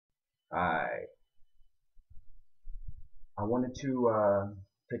I I wanted to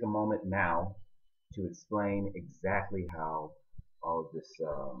take a moment now to explain exactly how all of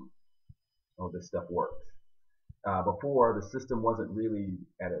this stuff works. Before, the system wasn't really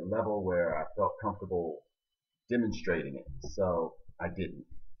at a level where I felt comfortable demonstrating it, so I didn't.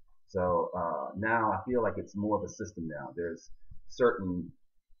 So now I feel like it's more of a system now. There's certain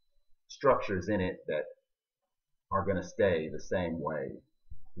structures in it that are going to stay the same way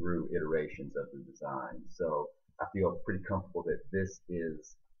through iterations of the design. So I feel pretty comfortable that this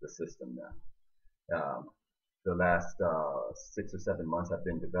is the system now. The last 6 or 7 months, I've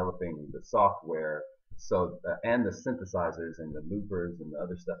been developing the software, so and the synthesizers and the loopers and the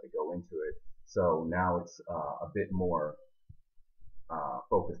other stuff that go into it. So now it's a bit more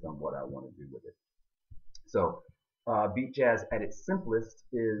focused on what I want to do with it. So Beatjazz at its simplest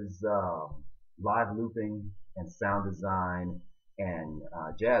is live looping and sound design and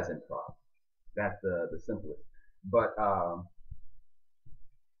jazz improv. That's the simplest. But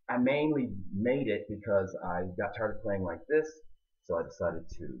I mainly made it because I got tired of playing like this, so I decided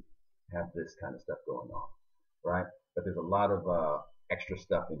to have this kind of stuff going on, right? But there's a lot of extra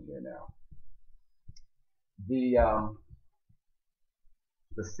stuff in here now.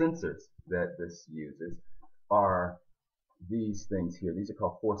 The sensors that this uses are these things here. These are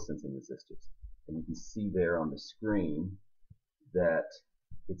called force sensing resistors, and you can see there on the screen that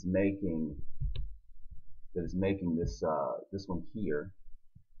it's making this this one here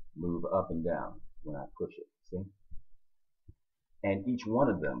move up and down when I push it. See? And each one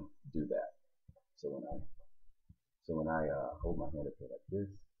of them do that. So when I hold my hand up here like this,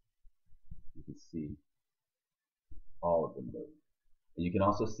 you can see all of them move. And you can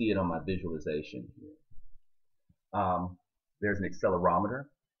also see it on my visualization here. There's an accelerometer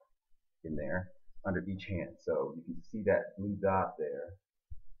in there under each hand. So you can see that blue dot there.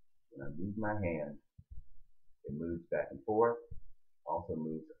 When I move my hand, it moves back and forth, also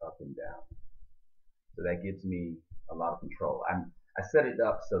moves up and down. So that gives me a lot of control. I set it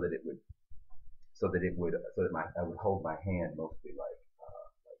up so that I would hold my hand mostly like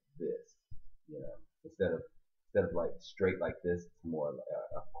this, you know, instead of like straight like this. It's more like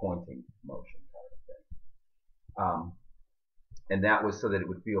a pointing motion kind of thing. And that was so that it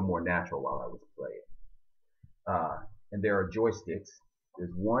would feel more natural while I was playing. And there are joysticks.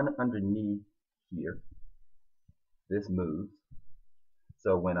 There's one underneath here. This moves.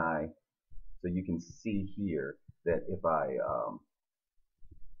 So so you can see here that if I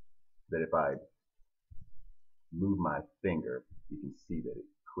move my finger, you can see that it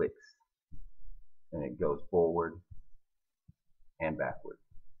clicks and it goes forward and backward.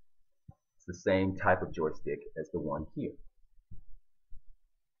 It's the same type of joystick as the one here.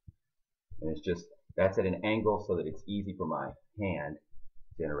 And it's just, that's at an angle so that it's easy for my hand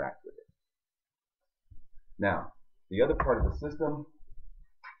to interact with it. Now, the other part of the system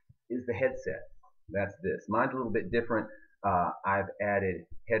is the headset. That's this. Mine's a little bit different. I've added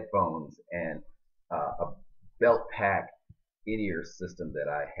headphones and a belt pack in-ear system that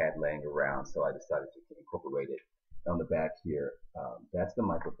I had laying around, so I decided to incorporate it on the back here. That's the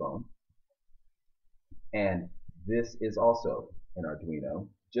microphone. And this is also an Arduino,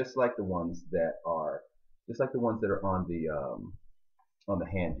 just like the ones that are on the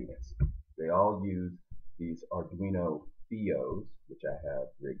hand units. They all use these Arduino Theos, which I have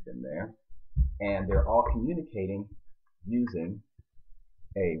rigged in there, and they're all communicating using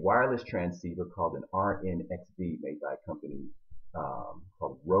a wireless transceiver called an RNXV made by a company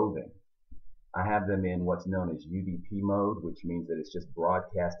called Roving. I have them in what's known as UDP mode, which means that it's just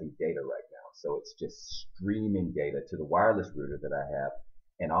broadcasting data right now. So it's just streaming data to the wireless router that I have,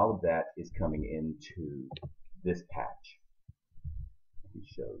 and all of that is coming into this patch. Let me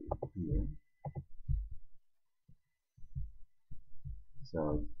show you here.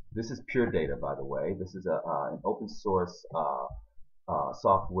 So this is pure data, by the way. This is an open source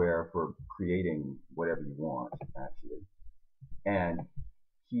software for creating whatever you want, actually. And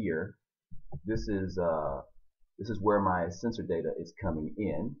here, this is where my sensor data is coming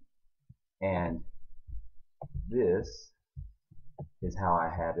in, and this is how I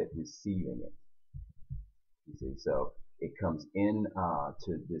have it receiving it. You see, so it comes in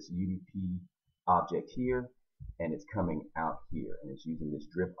to this UDP object here, and it's coming out here, and it's using this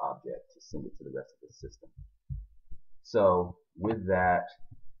drip object to send it to the rest of the system. So with that,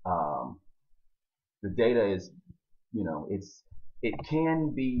 the data is, you know, it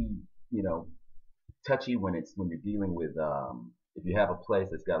can be, you know, touchy when you're dealing with if you have a place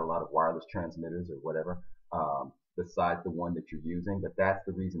that's got a lot of wireless transmitters or whatever besides the one that you're using. But that's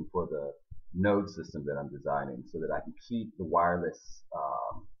the reason for the node system that I'm designing, so that I can keep the wireless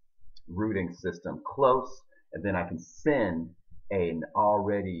routing system close, and then I can send an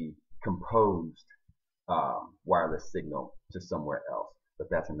already composed wireless signal to somewhere else. But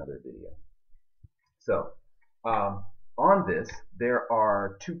that's another video. So on this, there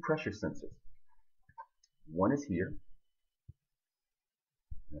are two pressure sensors. One is here.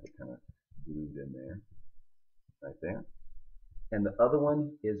 I have it kind of glued in there, right there. And the other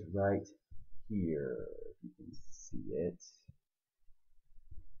one is right here. If you can see it.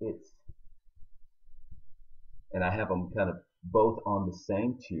 And I have them kind of both on the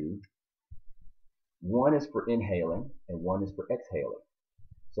same tube. One is for inhaling and one is for exhaling.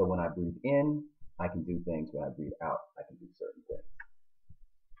 So when I breathe in, I can do things. When I breathe out, I can do certain things.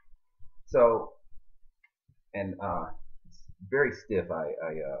 So, and it's very stiff. I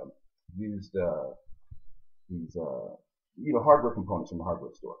used these hardware components from the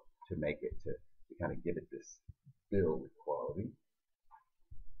hardware store to make it, to kind of give it this build quality.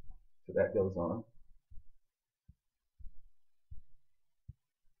 So that goes on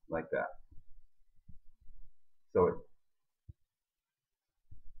like that. So it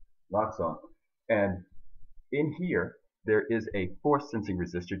locks on. And in here, there is a force sensing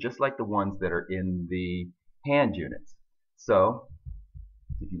resistor, just like the ones that are in the hand units. So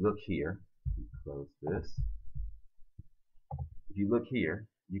if you look here, close this. If you look here,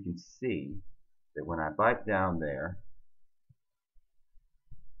 you can see that when I bite down there,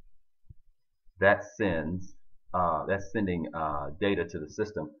 that's sending data to the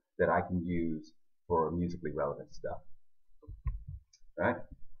system that I can use for musically relevant stuff. Right?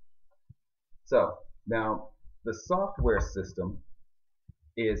 So now the software system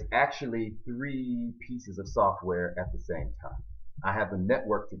is actually three pieces of software at the same time. I have them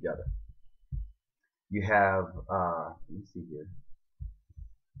networked together. You have, let me see here.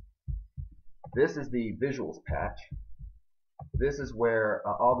 This is the visuals patch. This is where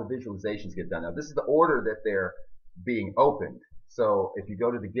all the visualizations get done. Now this is the order that they're being opened. So if you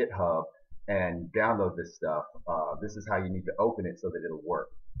go to the GitHub and download this stuff, this is how you need to open it so that it'll work.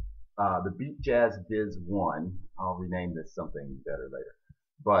 The Beatjazz Viz 1, I'll rename this something better later.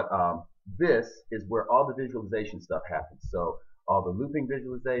 But this is where all the visualization stuff happens. So all the looping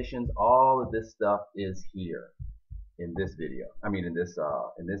visualizations, all of this stuff is here in this video. I mean in this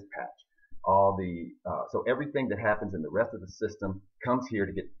patch. All the so everything that happens in the rest of the system comes here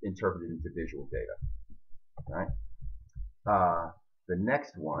to get interpreted into visual data. Right? The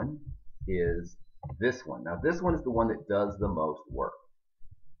next one is this one. Now this one is the one that does the most work.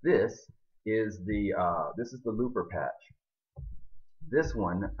 This is the looper patch. This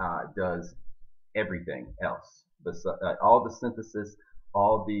one does everything else. All the synthesis,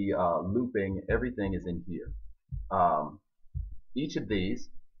 all the looping, everything is in here. Each of these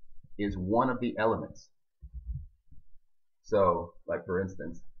is one of the elements. So, like for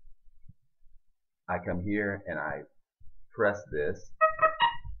instance, I come here and I press this.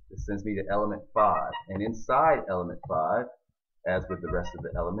 It sends me to element 5. And inside element 5, as with the rest of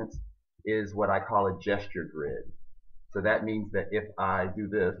the elements, is what I call a gesture grid. So that means that if I do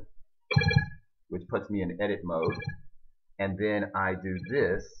this, which puts me in edit mode, and then I do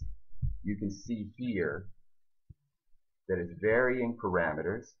this, you can see here that it's varying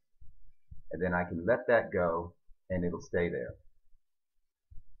parameters, and then I can let that go and it'll stay there.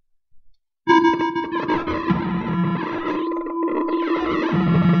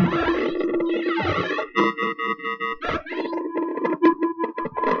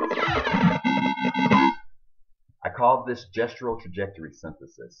 I call this gestural trajectory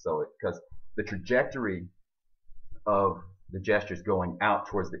synthesis. So because the trajectory of the gestures going out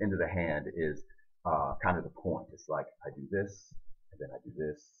towards the end of the hand is kind of the point. It's like I do this, and then I do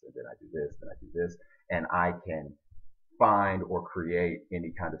this, and then I do this, and I do this, and I can find or create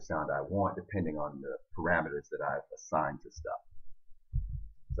any kind of sound I want depending on the parameters that I've assigned to stuff.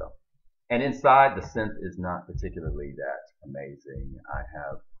 So, and inside the synth is not particularly that amazing. I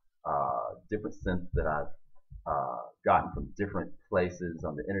have different synths that I've gotten from different places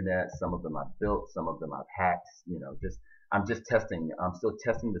on the internet. Some of them I've built, some of them I've hacked. You know, I'm just testing. I'm still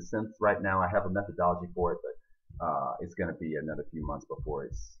testing the synths right now. I have a methodology for it, but it's going to be another few months before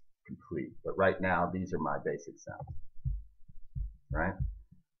it's complete. But right now, these are my basic sounds. Right?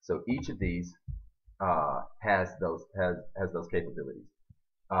 So each of these has those capabilities.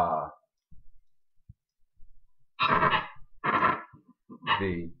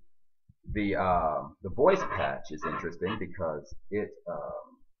 The voice patch is interesting because it let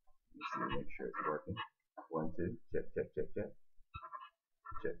me see, make sure it's working. 1, 2, check, check, check, check.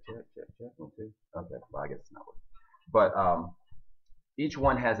 Check, check, check, check. 1, 2. Okay, well I guess it's not working. But each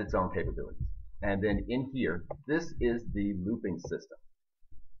one has its own capabilities. And then in here, this is the looping system.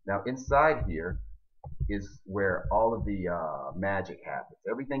 Now inside here is where all of the magic happens.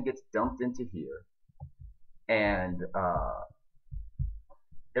 Everything gets dumped into here,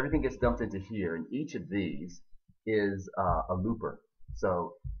 and each of these is a looper.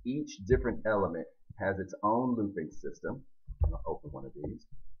 So each different element has its own looping system. I'll open one of these,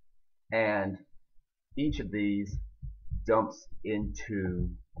 and each of these dumps into,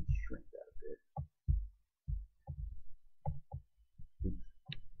 shrink that a bit,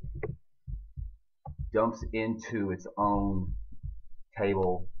 dumps into its own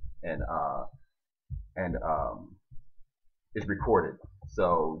table and is recorded.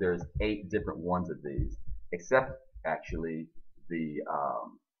 So there's 8 different ones of these, except actually the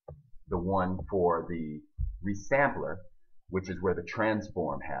one for the resampler, which is where the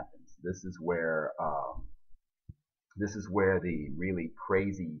transform happens. This is where the really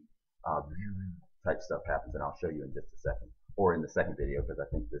crazy type stuff happens, and I'll show you in just a second, or in the second video, because I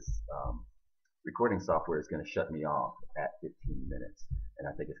think this recording software is going to shut me off at 15 minutes, and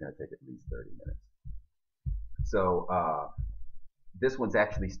I think it's going to take at least 30 minutes. So this one's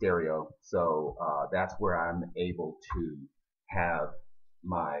actually stereo, so that's where I'm able to have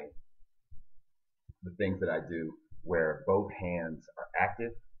the things that I do where both hands are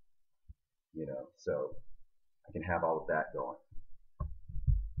active, so I can have all of that going.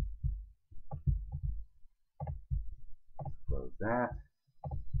 Close that.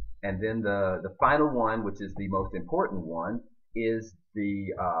 And then the final one, which is the most important one, is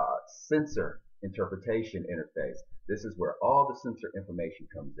the sensor interpretation interface. This is where all the sensor information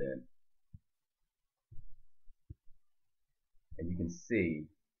comes in. And you can see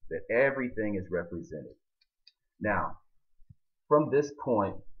that everything is represented. Now, from this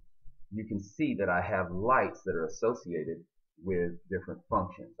point, you can see that I have lights that are associated with different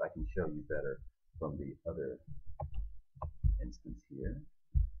functions. I can show you better from the other instance here.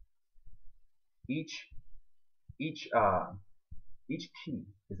 Each key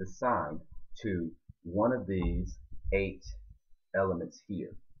is assigned to one of these 8 elements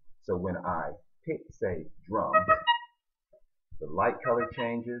here. So when I pick, say, drum, the light color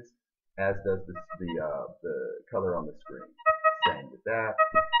changes, as does the color on the screen. Same with that.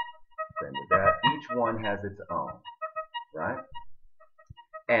 Same with that. Each one has its own, right?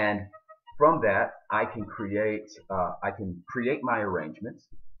 And from that, I can create my arrangements,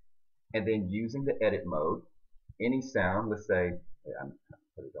 and then using the edit mode, any sound, let's say, I'm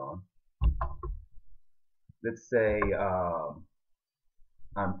put it on. Let's say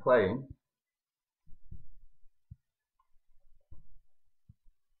I'm playing.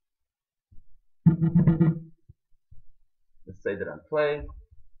 Let's say that I'm playing,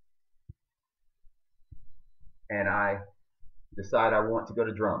 and I decide I want to go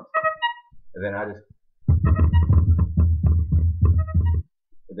to drums, and then I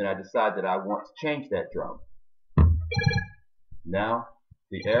decide that I want to change that drum. Now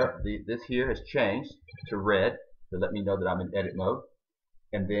this here has changed to red to let me know that I'm in edit mode,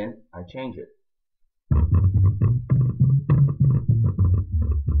 and then I change it.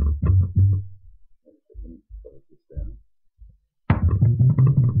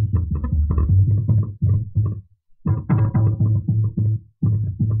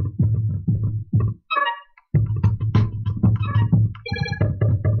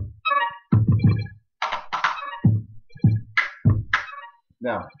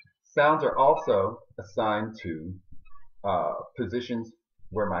 Now, sounds are also assigned to positions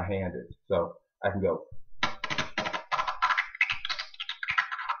where my hand is. So I can go.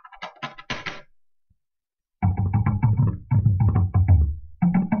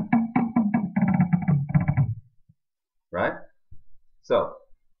 Right? So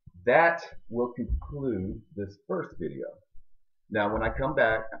that will conclude this first video. Now, when I come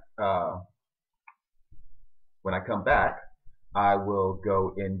back, I will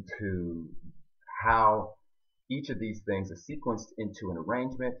go into how each of these things is sequenced into an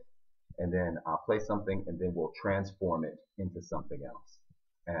arrangement, and then I'll play something, and then we'll transform it into something else.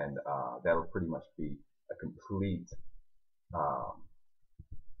 And that'll pretty much be a complete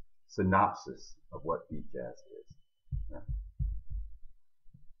synopsis of what Beatjazz is.